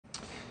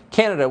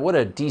Canada, what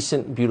a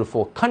decent,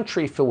 beautiful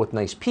country filled with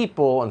nice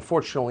people.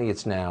 Unfortunately,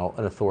 it's now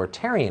an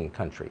authoritarian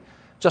country.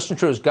 Justin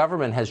Trudeau's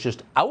government has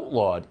just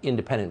outlawed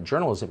independent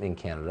journalism in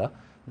Canada.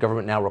 The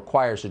government now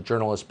requires that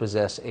journalists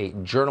possess a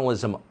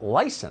journalism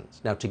license.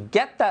 Now, to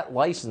get that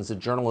license, the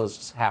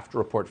journalists have to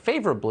report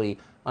favorably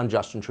on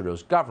Justin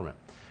Trudeau's government.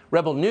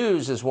 Rebel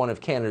News, as one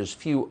of Canada's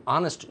few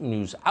honest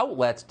news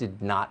outlets,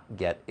 did not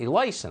get a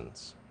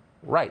license.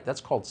 Right,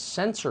 that's called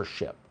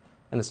censorship,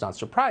 and it's not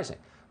surprising.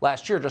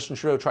 Last year, Justin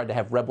Trudeau tried to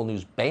have Rebel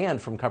News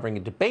banned from covering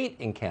a debate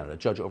in Canada. A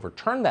judge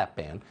overturned that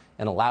ban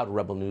and allowed a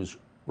Rebel News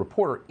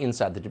reporter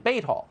inside the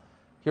debate hall.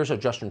 Here's how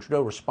Justin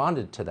Trudeau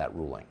responded to that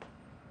ruling.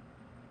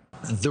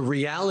 The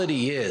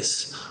reality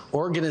is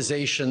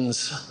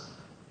organizations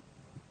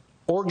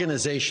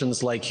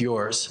like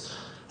yours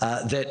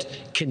that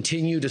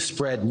continue to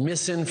spread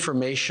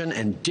misinformation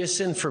and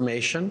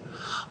disinformation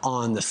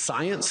on the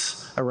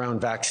science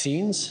around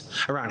vaccines,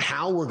 around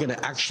how we're going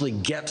to actually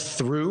get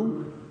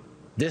through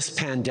this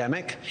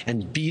pandemic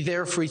and be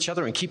there for each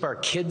other and keep our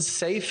kids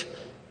safe,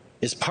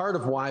 is part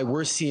of why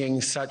we're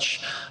seeing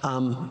such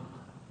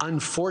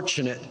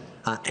unfortunate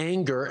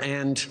anger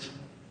and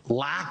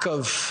lack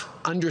of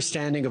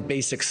understanding of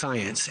basic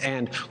science.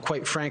 And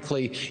quite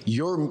frankly,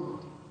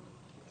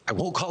 I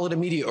won't call it a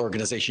media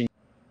organization.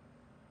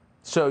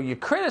 So you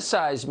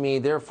criticize me,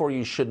 therefore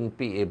you shouldn't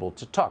be able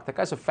to talk. That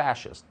guy's a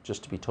fascist,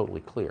 just to be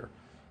totally clear.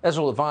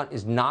 Ezra Levant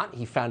is not.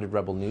 He founded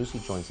Rebel News. He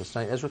joins us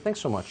tonight. Ezra, thanks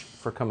so much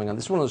for coming on.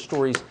 This is one of those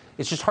stories,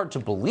 it's just hard to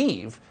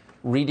believe,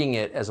 reading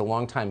it as a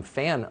longtime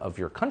fan of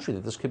your country,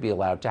 that this could be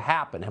allowed to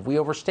happen. Have we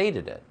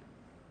overstated it?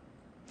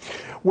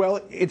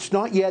 Well, it's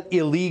not yet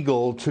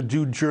illegal to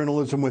do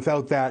journalism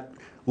without that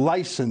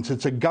license.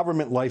 It's a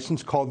government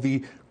license called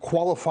the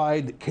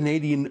Qualified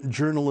Canadian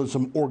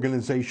Journalism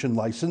Organization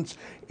license.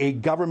 A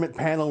government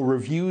panel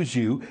reviews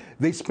you.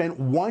 They spent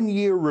 1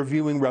 year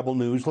reviewing Rebel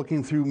News,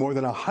 looking through more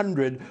than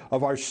 100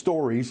 of our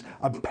stories,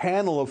 a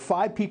panel of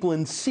 5 people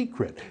in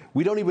secret.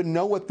 We don't even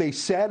know what they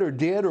said or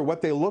did or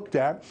what they looked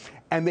at.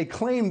 And they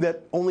claim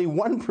that only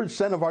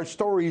 1% of our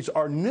stories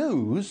are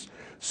news,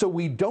 so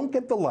we don't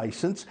get the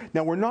license.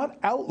 Now, we're not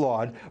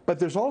outlawed, but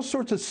there's all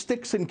sorts of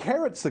sticks and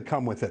carrots that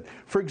come with it.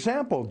 For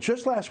example,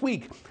 just last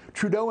week,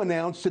 Trudeau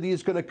announced that he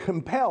is going to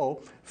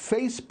compel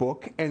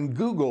Facebook and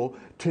Google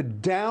to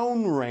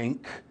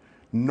downrank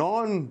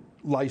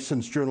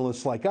non-licensed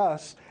journalists like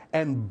us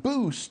and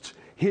boost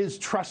his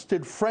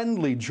trusted,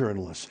 friendly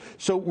journalists.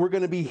 So we're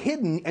going to be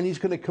hidden, and he's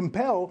going to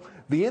compel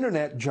the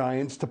internet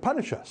giants to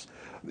punish us.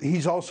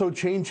 He's also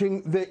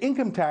changing the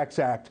Income Tax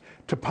Act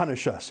to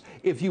punish us.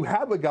 If you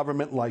have a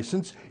government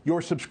license,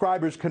 your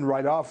subscribers can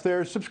write off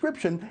their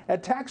subscription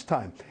at tax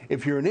time.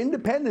 If you're an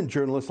independent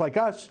journalist like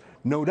us,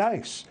 no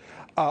dice.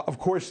 Of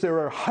course, there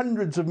are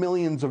hundreds of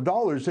millions of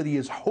dollars that he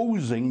is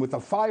hosing with a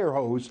fire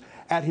hose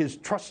at his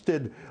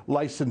trusted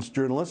licensed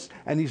journalists,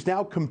 and he's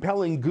now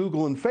compelling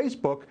Google and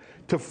Facebook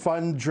to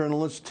fund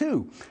journalists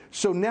too.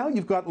 So now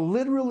you've got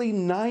literally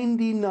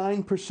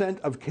 99%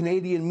 of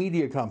Canadian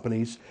media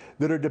companies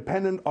that are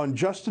dependent on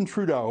Justin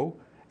Trudeau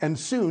and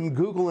soon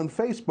Google and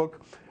Facebook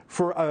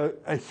for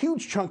a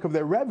huge chunk of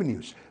their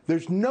revenues.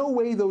 There's no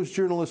way those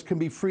journalists can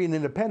be free and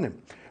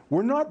independent.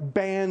 We're not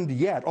banned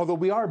yet, although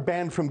we are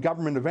banned from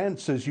government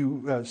events, as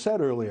you said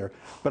earlier.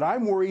 But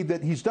I'm worried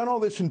that he's done all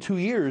this in 2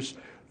 years.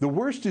 The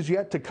worst is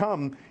yet to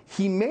come.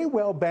 He may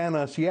well ban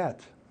us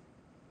yet.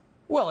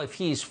 Well, if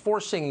he's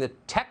forcing the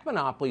tech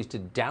monopolies to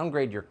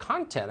downgrade your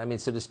content, I mean,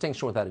 it's a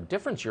distinction without a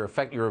difference.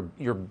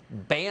 You're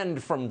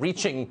banned from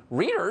reaching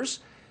readers.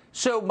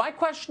 So my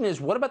question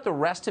is, what about the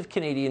rest of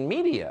Canadian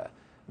media?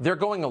 They're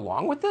going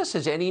along with this?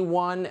 Has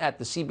anyone at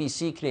the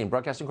CBC, Canadian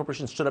Broadcasting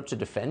Corporation, stood up to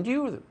defend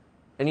you?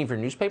 Any of your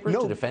newspapers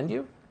to defend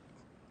you?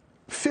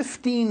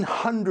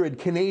 1,500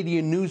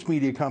 Canadian news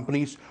media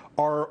companies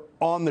are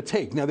on the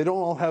take. Now, they don't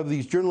all have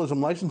these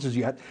journalism licenses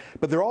yet,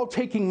 but they're all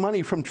taking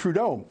money from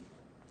Trudeau.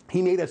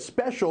 He made a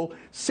special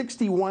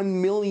 $61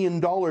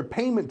 million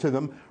payment to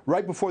them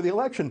right before the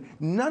election.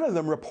 None of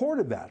them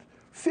reported that.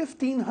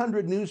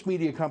 1,500 news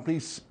media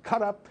companies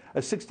cut up a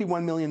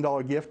 $61 million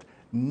gift.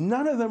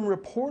 None of them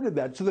reported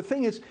that. So the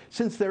thing is,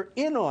 since they're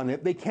in on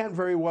it, they can't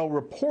very well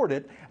report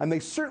it, and they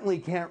certainly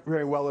can't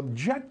very well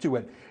object to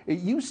it. It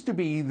used to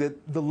be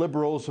that the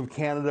Liberals of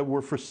Canada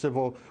were for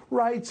civil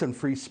rights and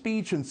free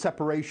speech and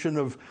separation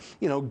of,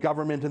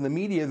 government and the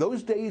media.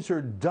 Those days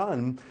are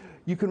done.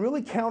 You can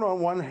really count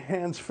on one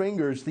hand's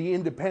fingers the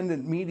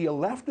independent media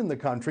left in the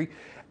country,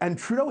 and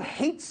Trudeau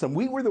hates them.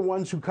 We were the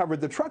ones who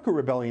covered the trucker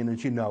rebellion,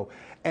 as you know,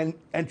 and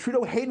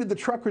Trudeau hated the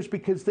truckers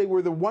because they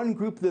were the one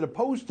group that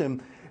opposed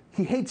him.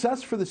 He hates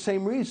us for the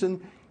same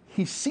reason.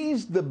 He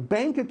seized the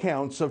bank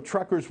accounts of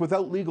truckers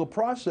without legal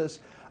process.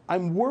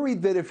 I'm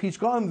worried that if he's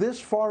gone this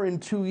far in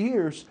 2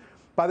 years,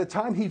 by the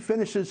time he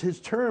finishes his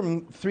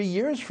term 3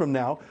 years from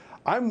now,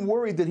 I'm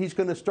worried that he's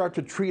going to start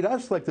to treat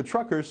us like the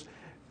truckers.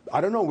 I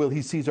don't know, will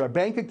he seize our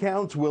bank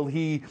accounts? Will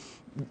he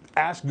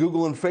ask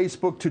Google and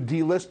Facebook to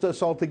delist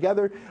us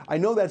altogether? I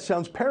know that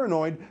sounds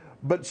paranoid,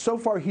 but so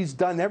far he's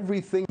done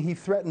everything he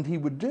threatened he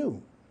would do.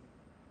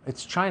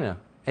 It's China.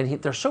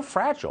 And they're so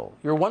fragile.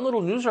 You're one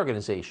little news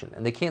organization,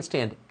 and they can't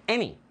stand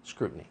any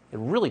scrutiny. It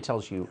really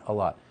tells you a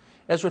lot.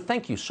 Ezra,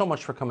 thank you so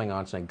much for coming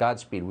on tonight.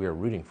 Godspeed. We are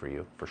rooting for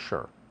you, for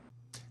sure.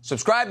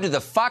 Subscribe to the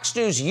Fox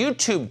News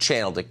YouTube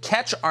channel to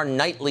catch our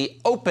nightly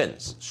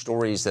opens,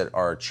 stories that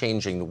are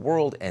changing the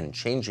world and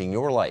changing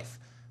your life.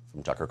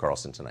 From Tucker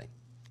Carlson tonight.